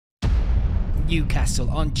Newcastle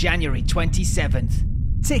on January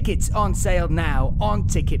 27th. Tickets on sale now on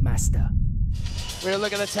Ticketmaster. We'll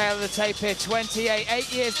look at the tail of the tape here. 28,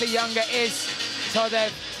 8 years the younger is Todev.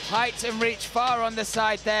 Height and reach far on the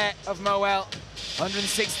side there of Moeil.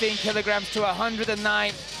 116 kilograms to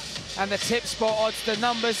 109. And the tip sport odds, the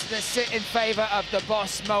numbers that sit in favor of the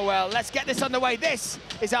boss, Moeil. Let's get this underway. This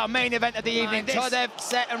is our main event of the evening. Todev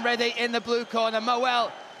set and ready in the blue corner. Moeil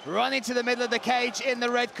running to the middle of the cage in the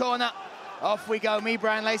red corner. Off we go. Me,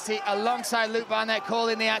 Brian Lacey, alongside Luke Barnett,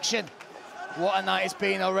 calling the action. What a night it's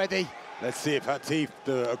been already. Let's see if Hatef,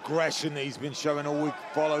 the aggression that he's been showing all week,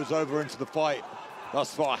 follows over into the fight.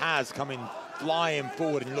 Thus far has coming flying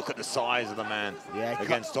forward, and look at the size of the man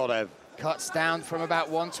against Todev. Cuts down from about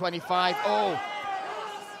 125. Oh,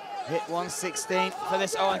 hit 116 for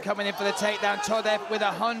this. Oh, and coming in for the takedown. Todev with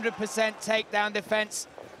 100% takedown defense.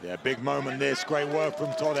 Yeah, big moment this. Great work from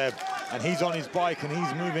Todev. And he's on his bike and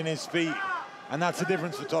he's moving his feet. And that's the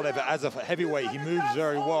difference for Todev. As a heavyweight, he moves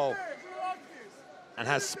very well and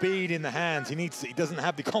has speed in the hands. He doesn't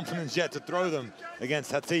have the confidence yet to throw them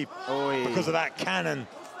against Hatef because of that cannon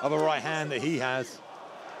of a right hand that he has.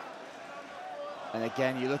 And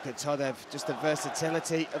again, you look at Todev, just the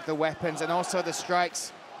versatility of the weapons and also the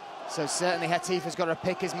strikes. So certainly Hatef has got to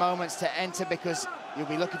pick his moments to enter, because you'll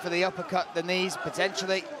be looking for the uppercut, the knees,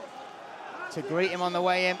 potentially, to greet him on the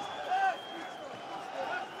way in.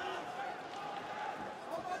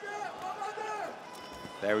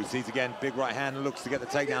 There he sees again, big right hand, looks to get the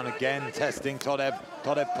takedown again, testing Todev.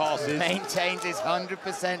 Todev passes. Maintains his 100%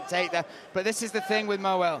 takedown. But this is the thing with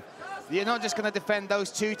Moeil. You're not just going to defend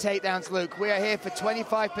those 2 takedowns, Luke. We are here for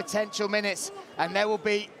 25 potential minutes, and there will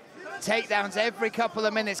be takedowns every couple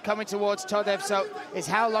of minutes coming towards Todev, so it's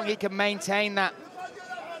how long he can maintain that.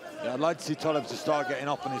 Yeah, I'd like to see Todev to start getting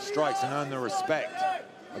up on his strikes and earn the respect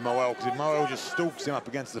of Moeil, because if Moeil just stalks him up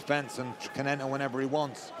against the fence and can enter whenever he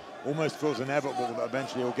wants, almost feels inevitable that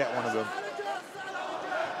eventually he'll get one of them.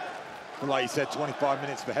 But like you said, 25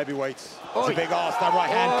 minutes for heavyweights. It's a big ask, that right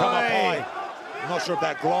hand come up high. I'm not sure if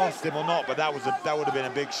that glanced him or not, but that would have been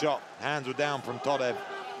a big shot. Hands were down from Todev.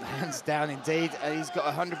 Hands down indeed. He's got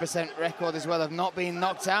a 100% record as well of not being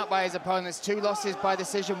knocked out by his opponents. 2 losses by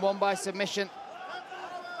decision, 1 by submission.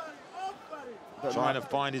 But trying to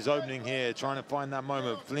find his opening here, trying to find that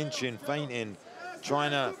moment, flinching, feinting, trying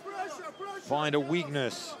to find a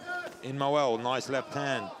weakness in Moeil. Nice left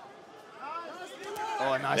hand.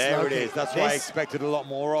 Oh, a nice there it is. That's what I expected a lot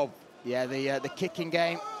more of. Yeah, the kicking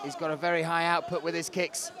game. He's got a very high output with his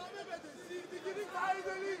kicks.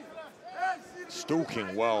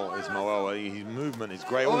 Stalking well is Moeil. His movement is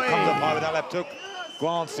great. Oh, comes up high with that left hook.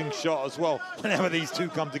 Glancing shot as well. Whenever these two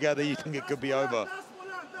come together, you think it could be over.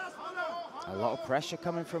 A lot of pressure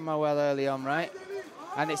coming from Moeil early on, right?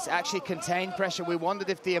 And it's actually contained pressure. We wondered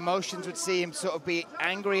if the emotions would see him sort of be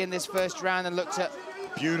angry in this first round and looked at...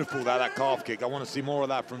 Beautiful, that calf kick. I want to see more of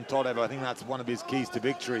that from Todev. I think that's one of his keys to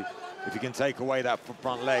victory. If he can take away that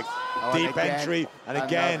front leg. Deep entry, and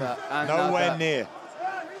again, nowhere near.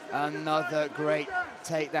 Another great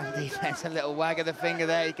takedown defense. A little wag of the finger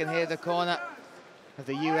there. You can hear the corner of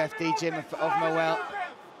the UFD gym of Moeil.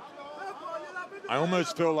 I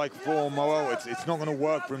almost feel like for Moeil, it's not going to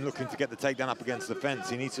work for him looking to get the takedown up against the fence.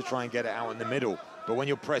 He needs to try and get it out in the middle. But when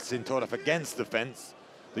you're pressing Todev against the fence,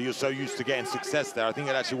 that you're so used to getting success there, I think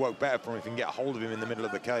it actually work better for him if you can get a hold of him in the middle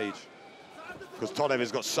of the cage. Because Todev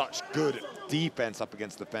has got such good defense up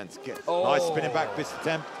against the fence. Nice spinning back fist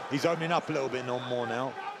attempt. He's opening up a little bit more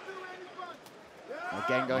now.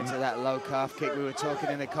 Again, going to that low calf kick. We were talking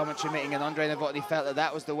in the commentary meeting, and Andre Novotny felt that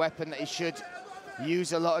that was the weapon that he should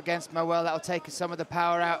use a lot against Moeil. That'll take some of the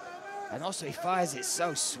power out. And also, he fires it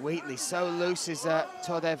so sweetly, so loose as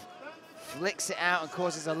Todev flicks it out and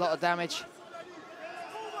causes a lot of damage.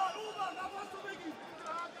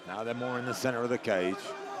 Now they're more in the center of the cage.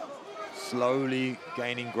 Slowly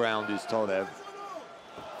gaining ground is Todev.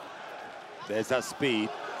 There's that speed.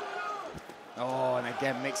 Oh, and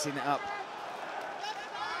again, mixing it up.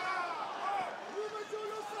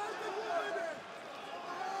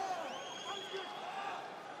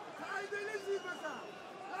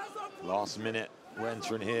 Last minute, we're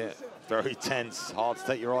entering here. Very tense, hard to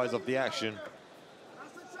take your eyes off the action.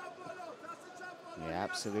 Yeah,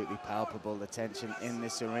 absolutely palpable, the tension in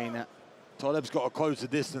this arena. Todev's got to close the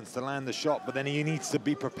distance to land the shot, but then he needs to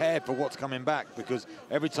be prepared for what's coming back, because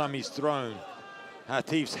every time he's thrown,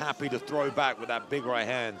 Hatef's happy to throw back with that big right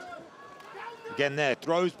hand. Again there,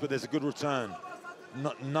 throws, but there's a good return.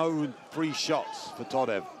 No free shots for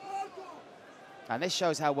Todev. And this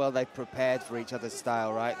shows how well they've prepared for each other's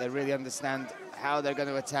style, right? They really understand how they're going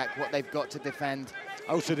to attack, what they've got to defend.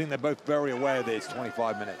 I also think they're both very aware that it's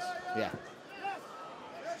 25 minutes. Yeah.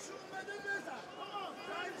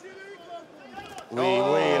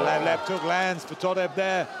 Left hook lands for Todev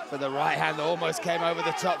there. But the right hand almost came over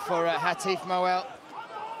the top for Hatef Moeil.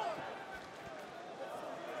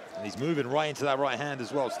 And he's moving right into that right hand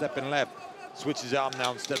as well, stepping left. Switches it up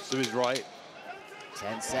now and steps to his right.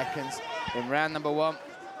 10 seconds in round number 1.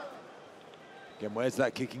 Again, where's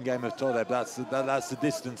that kicking game of Todev? That's the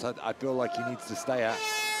distance I feel like he needs to stay at.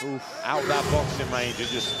 Out that boxing range and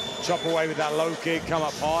just chop away with that low kick, come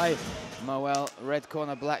up high. Moeil, red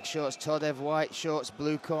corner, black shorts. Todev, white shorts,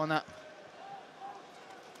 blue corner.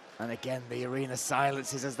 And again, the arena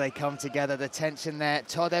silences as they come together. The tension there.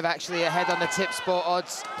 Todev actually ahead on the tip sport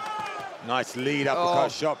odds. Nice lead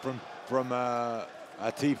uppercut shot from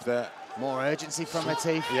Hatef there. More urgency from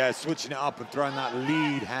Hatef. Yeah, switching it up and throwing that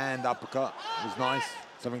lead hand uppercut was nice.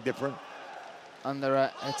 Something different.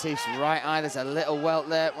 Under Hatef's right eye, there's a little welt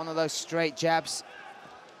there. One of those straight jabs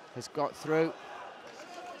has got through.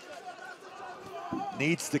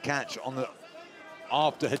 Needs to catch on the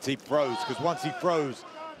after Hatef throws, because once he throws,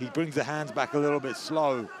 he brings the hands back a little bit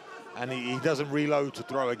slow, and he doesn't reload to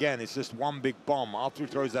throw again. It's just one big bomb. After he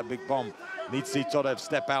throws that big bomb, needs to see Todev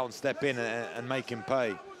step out and step in and make him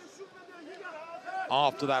pay.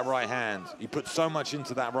 After that right hand, he put so much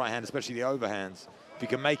into that right hand, especially the overhands. If you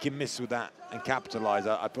can make him miss with that and capitalize,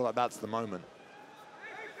 I feel like that's the moment.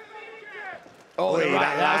 Oh, that was a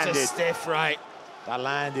landed. stiff right. That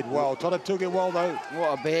landed well. Todev took it well, though.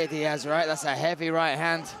 What a beard he has, right? That's a heavy right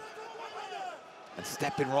hand. And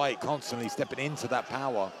stepping right constantly, stepping into that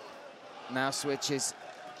power. Now switches.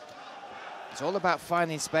 It's all about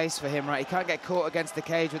finding space for him, right? He can't get caught against the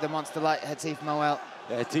cage with a monster like Hatef Moeil.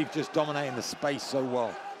 Yeah, Hatef just dominating the space so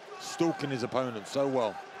well. Stalking his opponent so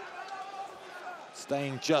well.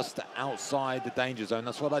 Staying just outside the danger zone.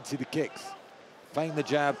 That's what I'd see the kicks. Feint the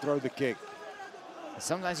jab, throw the kick.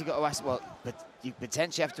 Sometimes you've got to ask, well, but you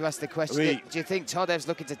potentially have to ask the question, do you think Todev's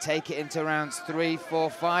looking to take it into rounds 3, 4,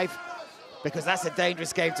 5? Because that's a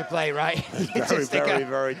dangerous game to play, right?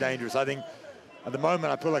 very dangerous. I think at the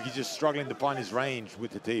moment, I feel like he's just struggling to find his range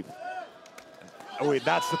with Hatef.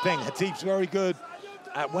 That's the thing. Hatef's very good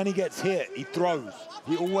at when he gets hit, he throws.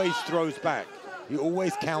 He always throws back. He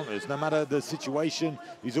always counters, no matter the situation.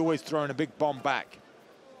 He's always throwing a big bomb back,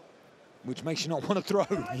 which makes you not want to throw,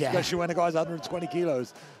 especially when a guy's 120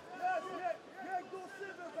 kilos.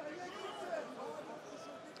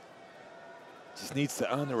 Just needs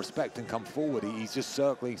to earn the respect and come forward. He's just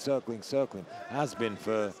circling. Has been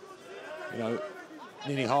for,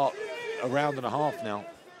 nearly a round and a half now.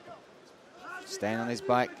 Staying on his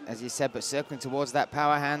bike, as you said, but circling towards that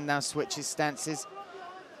power hand. Now switches stances,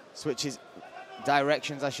 switches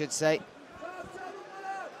directions, I should say.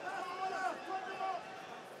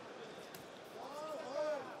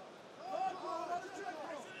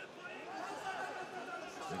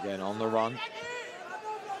 Again, on the run.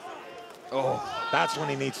 Oh, that's when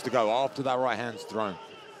he needs to go, after that right hand's thrown.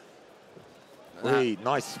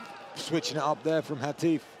 Nice switching it up there from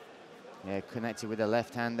Hatef. Yeah, connected with the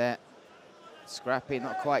left hand there. Scrappy,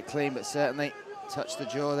 not quite clean, but certainly touched the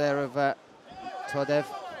jaw there of Todev.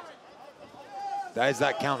 There's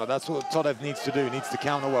that counter. That's what Todev needs to do. He needs to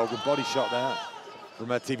counter well. Good body shot there from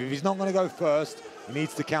Hatef. If he's not going to go first, he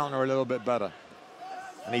needs to counter a little bit better.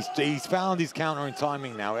 And he's found his countering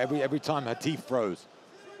timing now. Every time Hatef throws.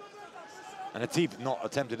 And Hatef not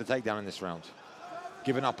attempted a takedown in this round.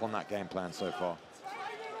 Giving up on that game plan so far.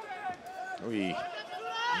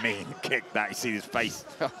 Mean kick that. You see his face.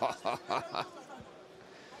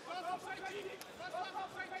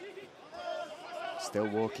 Still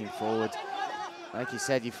walking forward. Like you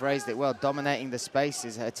said, you phrased it well. Dominating the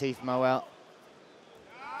spaces, Hatef Moeil.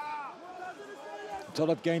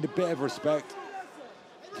 Todev gained a bit of respect.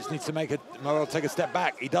 Just needs to make Moeil take a step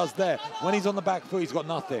back. He does there. When he's on the back foot, he's got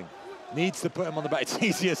nothing. Needs to put him on the back. It's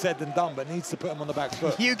easier said than done, but needs to put him on the back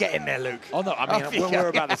foot. You get in there, Luke. Oh, no, I mean, we're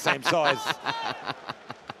about the same size.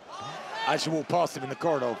 I should walk past him in the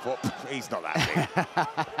corridor, but he's not that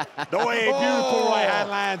big. No way, beautiful right hand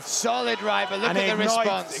lands. Solid right, but look at the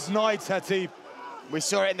response. Ignites Hatef. We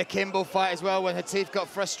saw it in the Kimball fight as well. When Hatef got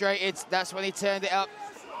frustrated, that's when he turned it up.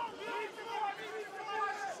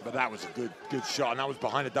 But that was a good shot, and that was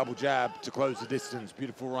behind a double jab to close the distance.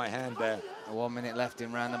 Beautiful right hand there. 1 minute left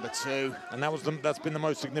in round number 2. And that's been the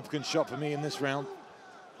most significant shot for me in this round.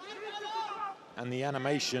 And the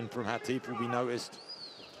animation from Hatef will be noticed.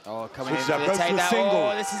 Oh, coming in for the takedown.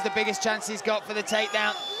 Oh, this is the biggest chance he's got for the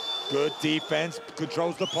takedown. Good defense,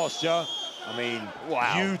 controls the posture. I mean,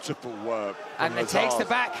 wow. Beautiful work. And it takes the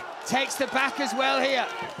back as well here.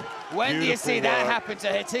 When do you see that happen to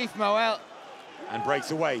Hatef Moeil? And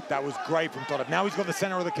breaks away. That was great from Todev. Now he's got the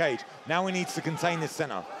center of the cage. Now he needs to contain this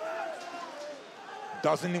center.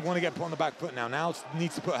 Doesn't want to get put on the back foot now. Now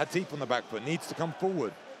needs to put Hatef on the back foot. Needs to come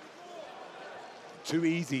forward. Too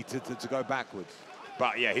easy to go backwards.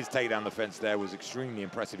 But yeah, his takedown defense there was extremely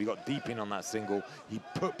impressive. He got deep in on that single. He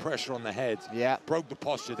put pressure on the head. Yeah. Broke the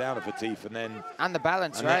posture down of Hatef, and then... And the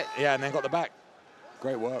balance, right? Then, yeah, and then got the back.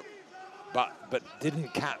 Great work. But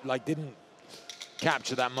didn't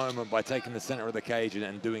capture that moment by taking the center of the cage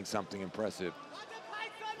and doing something impressive.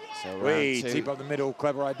 So round 2. Teep up the middle,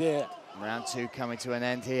 clever idea. Round 2 coming to an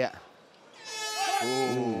end here.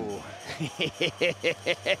 Ooh.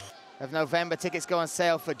 Of November, tickets go on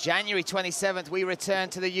sale for January 27th. We return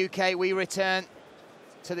to the UK. We return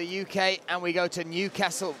to the UK and we go to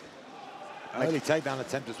Newcastle. Early takedown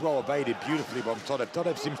attempt as well, evaded beautifully by Todev.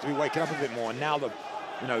 Todev seems to be waking up a bit more, and now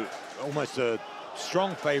almost a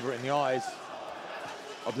strong favorite in the eyes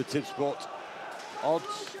of the tip sport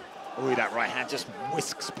odds. Oh, that right hand just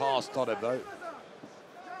whisks past Todev though.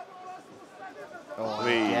 Oh,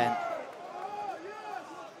 again.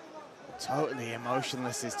 Totally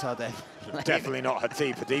emotionless is Todev. Definitely not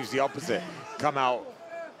Hatef. Hatef's the opposite. Come out,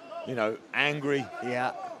 angry.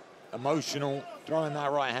 Yeah. Emotional, throwing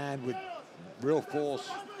that right hand with real force.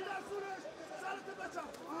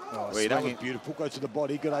 Oh, that was beautiful. Go to the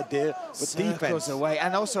body, good idea. But circles defense away,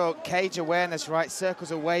 and also cage awareness, right?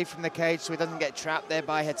 Circles away from the cage so he doesn't get trapped there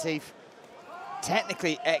by Hatef.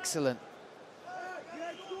 Technically excellent.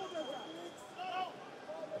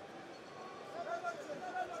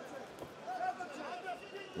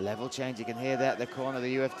 Level change, you can hear that, the corner,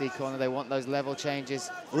 the UFD corner, they want those level changes.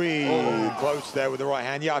 Close there with the right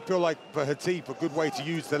hand. Yeah, I feel like for Hatef, a good way to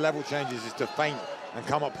use the level changes is to feint and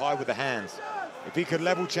come up high with the hands. If he could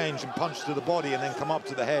level change and punch to the body and then come up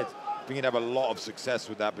to the head, I think he'd have a lot of success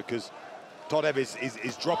with that, because Todev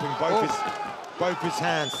is dropping both his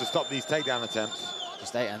hands to stop these takedown attempts.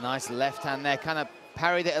 Just ate a nice left hand there, kind of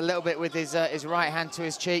parried it a little bit with his right hand to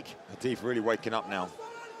his cheek. Hatef really waking up now.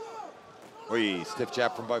 Stiff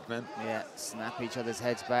jab from both men. Yeah, snap each other's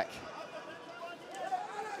heads back.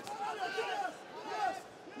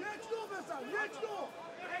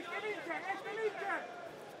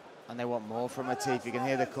 And they want more from Hatef. You can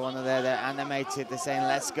hear the corner there, they're animated, they're saying,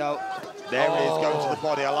 let's go. There it is, going to the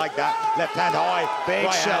body, I like that. Left hand high, big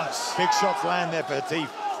right shots. Hand. Big shots land there for Hatef.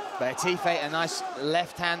 But Hatef ate a nice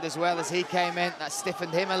left hand as well as he came in. That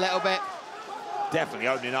stiffened him a little bit. Definitely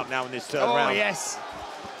opening up now in this third round. Oh, yes.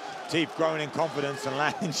 Hatef growing in confidence and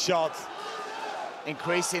landing shots.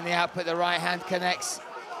 Increasing the output, the right hand connects.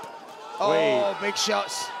 Oh, big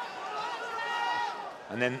shots.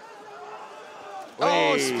 And then...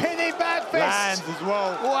 spinning back fist. Lands as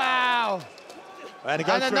well. Wow. And it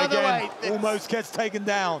goes through again. Almost gets taken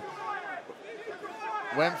down.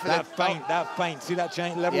 Went for that feint. See that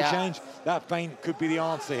level change? That feint could be the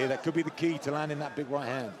answer here. That could be the key to landing that big right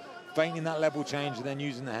hand. Feinting that level change and then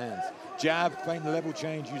using the hands. Jab, feint the level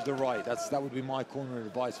change, use the right. That would be my corner of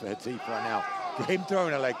advice for Hatef right now. Him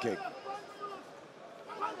throwing a leg kick.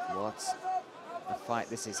 What a fight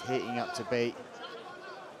this is heating up to be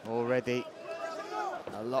already.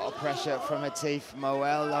 A lot of pressure from Hatef.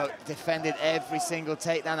 Moeil defended every single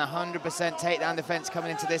takedown, 100% takedown defense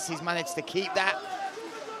coming into this. He's managed to keep that.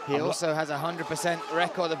 He also has a 100%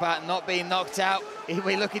 record about not being knocked out. He'll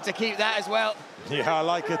be looking to keep that as well. Yeah, I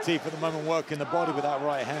like Hatef at the moment, working the body with that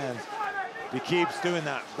right hand. He keeps doing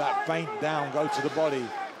that feint down, go to the body.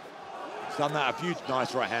 He's done that a few,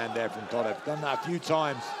 nice right hand there from Todev. Done that a few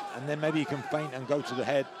times, and then maybe he can feint and go to the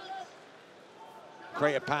head.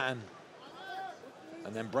 Create a pattern,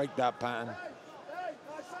 and then break that pattern.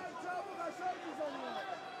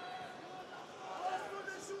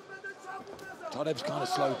 Todev's kind of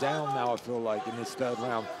slowed down now, I feel like, in this third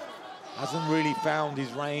round. Hasn't really found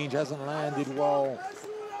his range, hasn't landed well.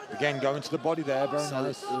 Again, going to the body there, very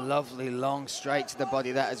nice. Lovely, long, straight to the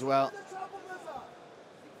body, that as well.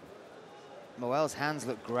 Moeil's hands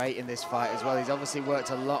look great in this fight as well. He's obviously worked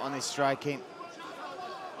a lot on his striking.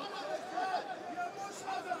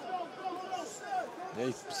 Yeah,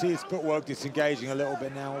 you see his footwork disengaging a little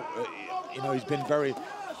bit now. He's been really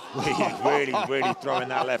throwing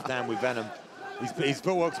that left hand with venom. His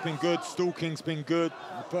footwork's been good, stalking's been good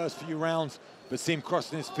in the first few rounds, but see him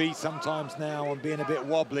crossing his feet sometimes now and being a bit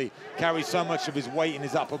wobbly. Carries so much of his weight in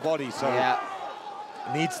his upper body, so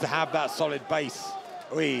needs to have that solid base.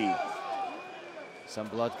 Some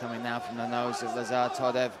blood coming now from the nose of Lazar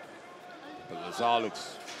Todev. But Lazar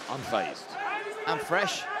looks unfazed. And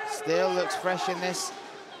fresh, still looks fresh in this.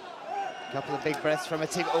 A couple of big breaths from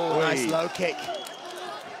Hatef. Oh, nice low kick.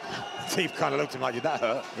 Hatef kind of looked at him like, did that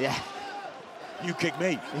hurt? Yeah. You kick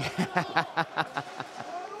me.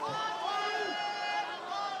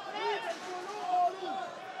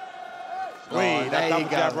 That double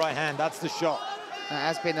jab right hand, that's the shot.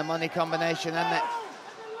 That has been a money combination, hasn't it?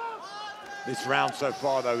 This round so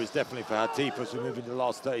far, though, is definitely for Hatef as we move into the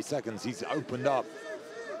last 30 seconds. He's opened up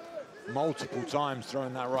multiple times,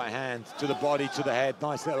 throwing that right hand to the body, to the head.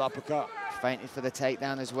 Nice little uppercut. Fainted for the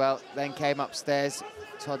takedown as well, then came upstairs.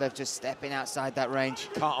 Todev just stepping outside that range.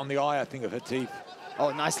 Cut on the eye, I think, of Hatef. Oh,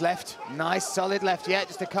 nice left. Nice, solid left. Yeah,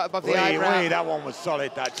 just a cut above the eyebrow. That one was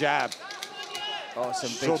solid, that jab. Oh, some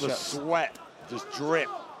Saw big the shots. sweat just drip,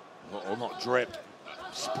 or not drip,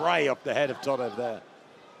 spray up the head of Todev there.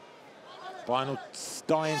 Final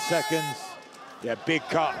dying seconds. Yeah, big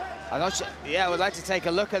cut. I'm not sure. Yeah, I would like to take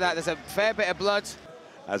a look at that. There's a fair bit of blood.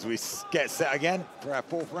 As we get set again for our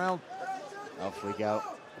fourth round. Off we go.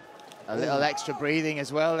 A little extra breathing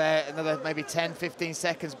as well there. Another maybe 10, 15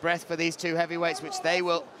 seconds breath for these two heavyweights, which they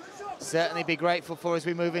will certainly be grateful for as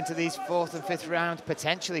we move into these fourth and fifth round,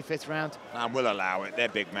 potentially fifth round. And we'll allow it. They're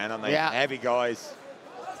big men, aren't they? Yeah. Heavy guys.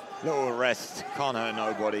 Little rest. Can't hurt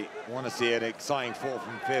nobody. Want to see an exciting fourth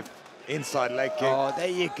and fifth. Inside leg kick. Oh, there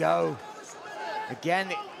you go.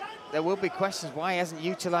 Again, there will be questions why he hasn't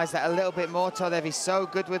utilised that a little bit more, Todev. He's so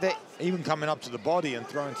good with it. Even coming up to the body and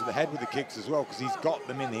throwing to the head with the kicks as well, because he's got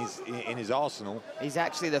them in his arsenal. He's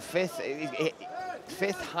actually the fifth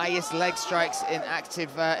highest leg strikes in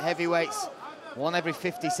active heavyweights. One every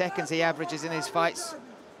 50 seconds he averages in his fights,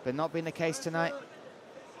 but not been the case tonight.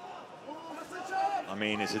 I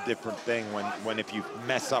mean, it's a different thing when if you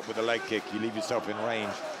mess up with a leg kick, you leave yourself in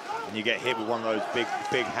range and you get hit with one of those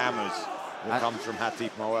big hammers that comes from Hatef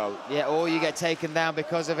Moeil. Yeah, or you get taken down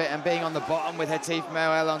because of it, and being on the bottom with Hatef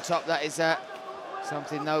Moeil on top, that is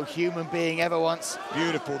something no human being ever wants.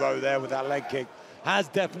 Beautiful, though, there with that leg kick. Has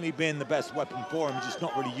definitely been the best weapon for him, just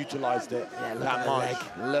not really utilised it that much.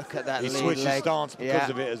 Look at that lead leg. He switched his stance because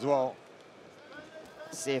of it as well.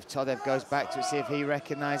 See if Todev goes back to it, see if he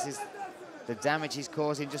recognises the damage he's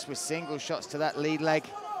causing just with single shots to that lead leg.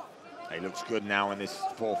 He looks good now in this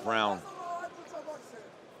fourth round.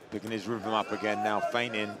 Picking his rhythm up again now,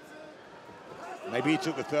 feinting. Maybe he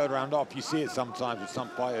took the third round off. You see it sometimes with some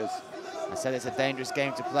fighters. I said it's a dangerous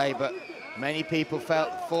game to play, but many people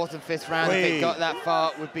felt fourth and fifth round, if it got that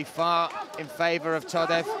far, would be far in favour of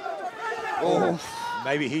Todev. Oh,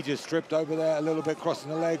 maybe he just tripped over there a little bit, crossing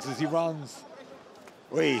the legs as he runs.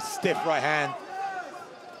 Stiff right hand.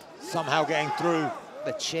 Somehow getting through.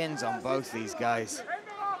 The chins on both these guys.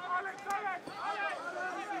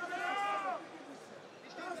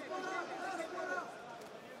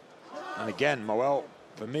 And again, Moeil,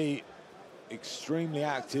 for me, extremely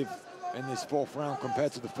active in this fourth round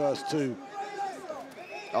compared to the first two.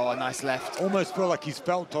 Oh, a nice left. Almost feel like he's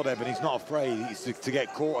felt Todev and he's not afraid. He's to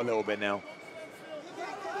get caught a little bit now.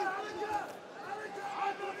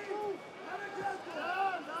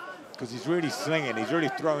 Because he's really slinging, he's really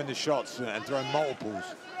throwing the shots and throwing multiples.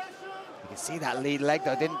 You can see that lead leg,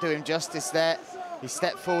 though, didn't do him justice there. He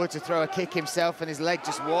stepped forward to throw a kick himself and his leg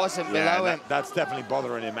just wasn't below him. That's definitely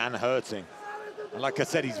bothering him and hurting. And like I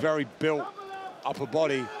said, he's very built upper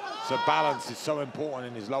body, so balance is so important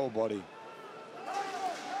in his lower body.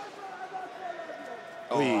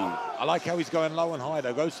 I like how he's going low and high,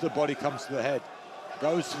 though. Goes to the body, comes to the head.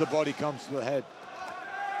 Goes to the body, comes to the head.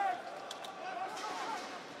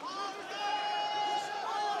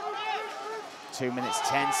 Two minutes,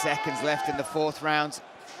 10 seconds left in the fourth round.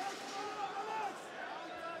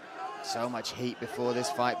 So much heat before this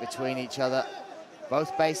fight between each other.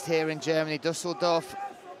 Both based here in Germany, Dusseldorf.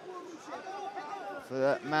 For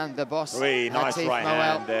the man, the boss, nice Hatef right Moeil.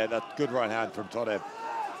 hand there. That good right hand from Todev.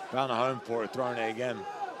 Found a home for it, throwing it again.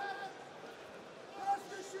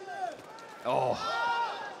 Oh,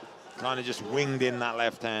 kind of just winged in that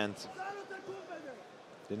left hand.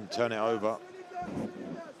 Didn't turn it over.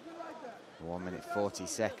 1 minute, 40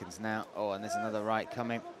 seconds now. Oh, and there's another right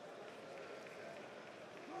coming.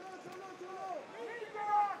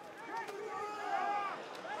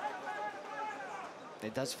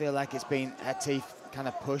 It does feel like it's been Hatef kind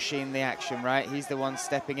of pushing the action, right? He's the one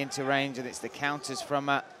stepping into range, and it's the counters from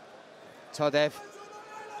Todev.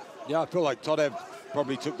 Yeah, I feel like Todev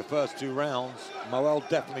probably took the first two rounds. Moeil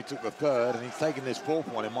definitely took the third, and he's taking this fourth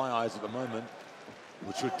one in my eyes at the moment,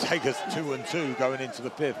 which would take us 2-2 going into the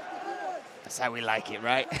fifth. That's how we like it,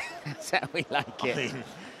 right? That's how we like it. I mean,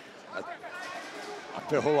 I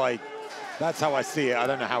feel like that's how I see it. I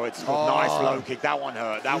don't know how it's called. Nice low kick. That one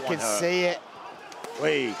hurt. That one hurt. You can see it.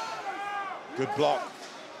 Good block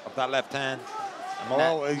of that left hand.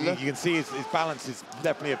 Moeil, you can see his balance is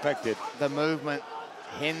definitely affected. The movement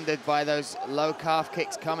hindered by those low calf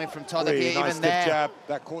kicks coming from Todev. Nice stiff jab.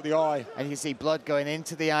 That caught the eye. And you can see blood going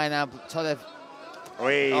into the eye now. Todev.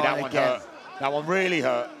 That one hurt. That one really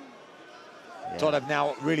hurt. Yeah. Todev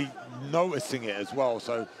now really noticing it as well,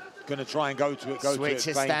 so going to try and go to it, Switch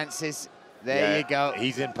his stances. There you go.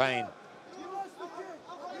 He's in pain.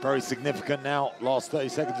 Very significant now. Last 30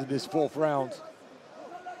 seconds of this 4th round.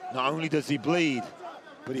 Not only does he bleed,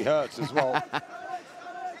 but he hurts as well.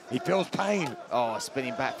 He feels pain. Oh,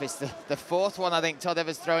 spinning back fist. The 4th one I think Todev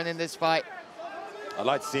has thrown in this fight. I'd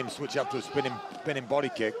like to see him switch up to a spinning body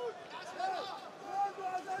kick.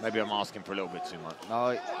 Maybe I'm asking for a little bit too much.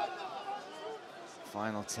 No.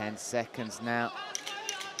 Final 10 seconds now.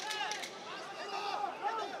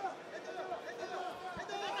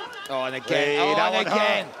 Oh, and again. Oh, and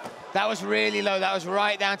again. That was really low. That was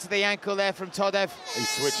right down to the ankle there from Todev. He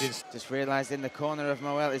switches. Just realized in the corner of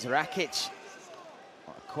Moeil is Rakic.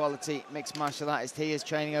 What a quality mixed martial artist he is,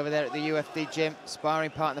 training over there at the UFD gym.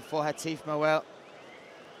 Sparring partner for Hatef Moeil.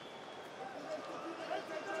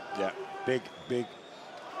 Yeah, big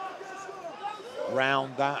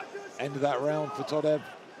round, that end of that round for Todev.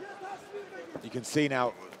 You can see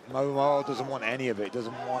now Moeil doesn't want any of it,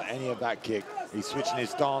 doesn't want any of that kick. He's switching his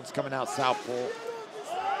stance, coming out southpaw.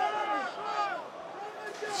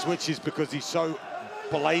 Switches because he's so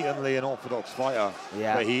blatantly an orthodox fighter.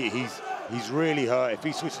 Yeah. But he's really hurt. If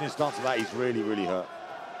he's switching his stance to that, he's really hurt.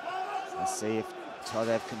 Let's see if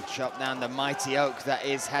Todev can chop down the mighty oak that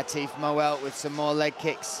is Hatef Moeil with some more leg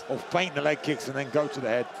kicks. Or feint the leg kicks and then go to the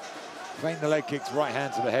head. Feint the leg kicks, right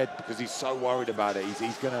hand to the head, because he's so worried about it.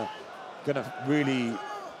 He's gonna really,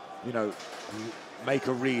 you know, make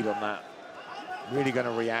a read on that. Really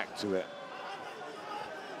gonna react to it.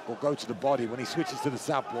 Or go to the body. When he switches to the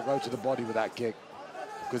southpaw, go to the body with that kick.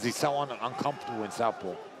 Because he's so uncomfortable in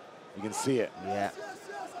southpaw. You can see it. Yeah.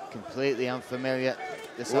 Completely unfamiliar.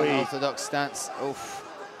 This unorthodox stance. Oof.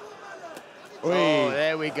 Oh,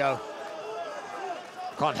 there we go.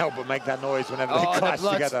 Can't help but make that noise whenever they clash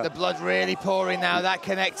together. The blood really pouring now. That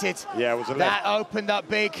connected. Yeah, it was a that opened up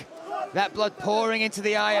big. That blood pouring into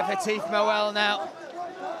the eye of Hatef Moeil now.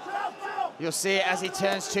 You'll see it as he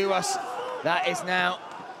turns to us. That is now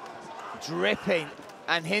dripping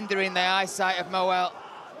and hindering the eyesight of Moeil.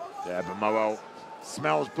 Yeah, but Moeil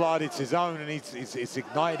smells blood. It's his own, and it's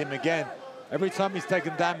ignited him again. Every time he's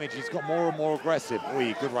taken damage, he's got more and more aggressive.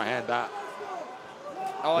 Good right hand, that.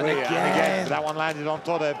 Oh, and again. That one landed on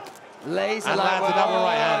Todev. Lazar and lands another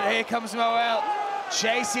right hand. Here comes Moeil,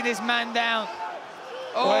 chasing his man down.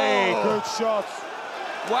 Oh, good shots.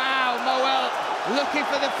 Wow, Moeil looking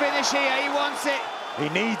for the finish here. He wants it. He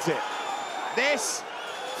needs it. This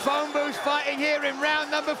phone booth fighting here in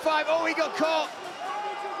round number 5. Oh, he got caught.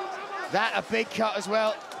 That a big cut as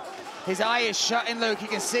well. His eye is shutting, Luke. You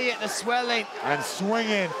can see it, the swelling. And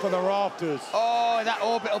swinging for the rafters. Oh, that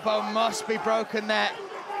orbital bone must be broken there.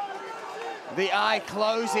 The eye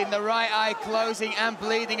closing, the right eye closing and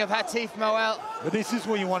bleeding of Hatef Moeil. But this is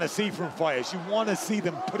what you want to see from fighters. You want to see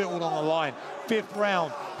them put it all on the line. 5th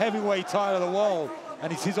round, heavyweight title of the world.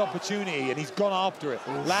 And it's his opportunity, and he's gone after it.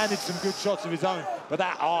 Landed some good shots of his own, but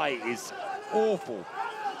that eye is awful.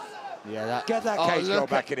 Yeah, Get that cage girl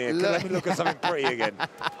back in here. Let me look at something pretty again.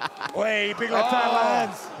 Wait, big left hand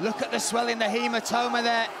lands. Look at the swelling, the hematoma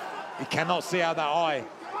there. He cannot see out that eye.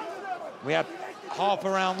 We have half a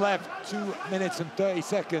round left, 2 minutes and 30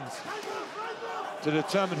 seconds to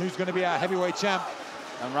determine who's going to be our heavyweight champ.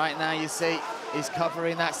 And right now you see he's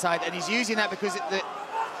covering that side, and he's using that because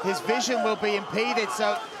his vision will be impeded.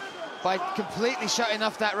 So by completely shutting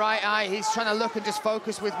off that right eye, he's trying to look and just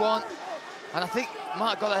focus with one. And I think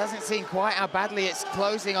Mark Goddard hasn't seen quite how badly it's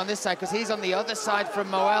closing on this side, because he's on the other side from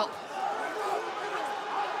Moeil.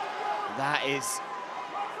 That is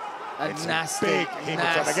it's nasty, big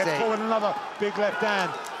hematoma. Gets forward another big left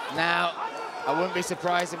hand. Now, I wouldn't be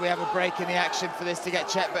surprised if we have a break in the action for this to get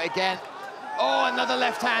checked, but again, oh, another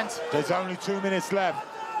left hand. There's only 2 minutes left.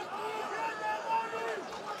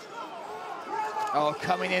 Oh,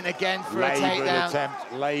 coming in again for a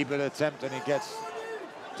takedown. Laboured attempt, and he gets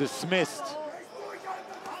dismissed.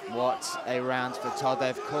 What a round for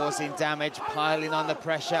Todev, causing damage, piling on the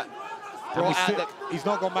pressure. He's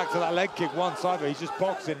not gone back to that leg kick once either. He's just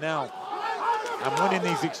boxing now and winning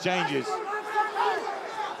these exchanges.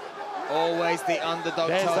 Always the underdog.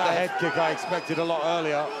 There's Todev. that head kick I expected a lot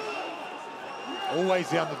earlier. Always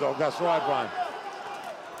the underdog. That's right, Brian.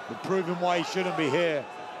 But proving why he shouldn't be here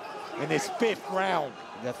in this 5th round.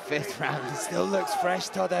 The 5th round. It still looks fresh,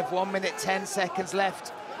 Todev. 1 minute, 10 seconds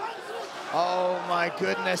left. Oh, my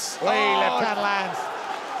goodness. Left hand lands.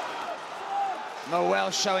 Moeil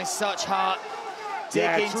showing such heart.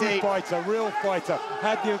 Digging true deep. Fighter, real fighter.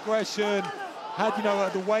 Had the aggression, had, you know,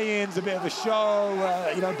 the weigh-ins, a bit of a show,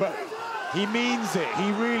 you know, but he means it.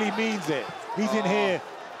 He really means it. He's in here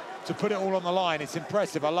to put it all on the line. It's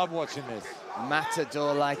impressive. I love watching this.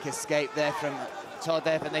 matador-like escape there from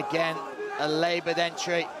Todev, and again, a laboured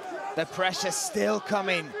entry. The pressure still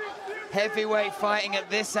coming. Heavyweight fighting at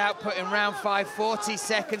this output in round 5, 40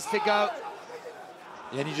 seconds to go.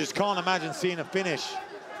 Yeah, and you just can't imagine seeing a finish.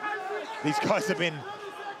 These guys have been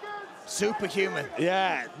superhuman.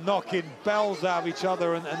 Yeah, knocking bells out of each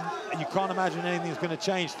other, and you can't imagine anything's going to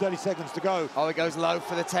change. 30 seconds to go. Oh, he goes low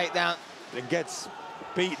for the takedown. And gets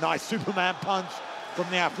beat. Nice Superman punch from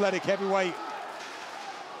the athletic heavyweight.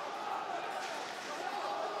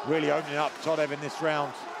 Really opening up Todev in this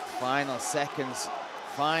round. Final seconds.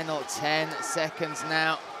 Final 10 seconds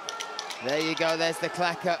now. There you go, there's the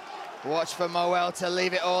clacker. Watch for Moeil to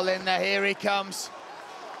leave it all in there. Here he comes.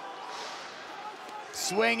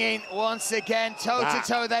 Swinging once again,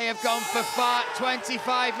 toe-to-toe. They have gone for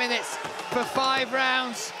 25 minutes for 5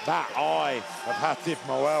 rounds. That eye of Hatef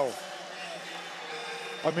Moeil.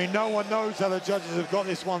 I mean, no one knows how the judges have got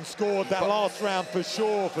this one scored. That last round for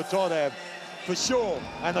sure for Todev, for sure.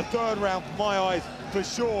 And the third round, for my eyes, for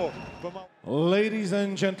sure. Ladies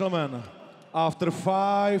and gentlemen, after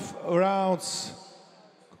 5 rounds,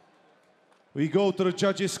 we go to the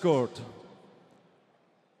judges' court.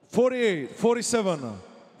 48, 47,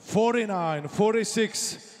 49,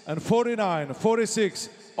 46, and 49, 46,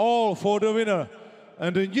 all for the winner.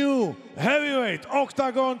 And the new heavyweight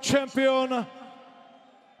octagon champion,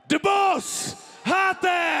 the boss,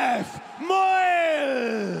 Hatef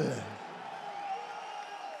Moeil.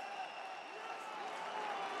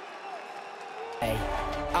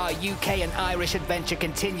 Our UK and Irish adventure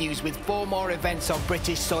continues with 4 more events on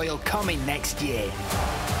British soil coming next year.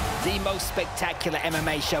 The most spectacular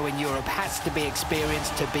MMA show in Europe has to be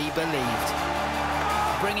experienced to be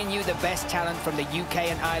believed. Bringing you the best talent from the UK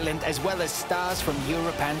and Ireland, as well as stars from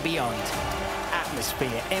Europe and beyond.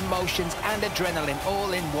 Atmosphere, emotions and adrenaline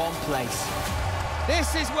all in one place.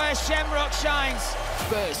 This is where Shamrock shines.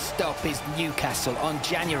 First stop is Newcastle on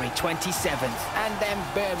January 27th, and then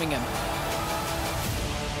Birmingham.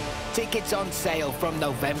 Tickets on sale from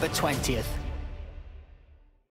November 20th.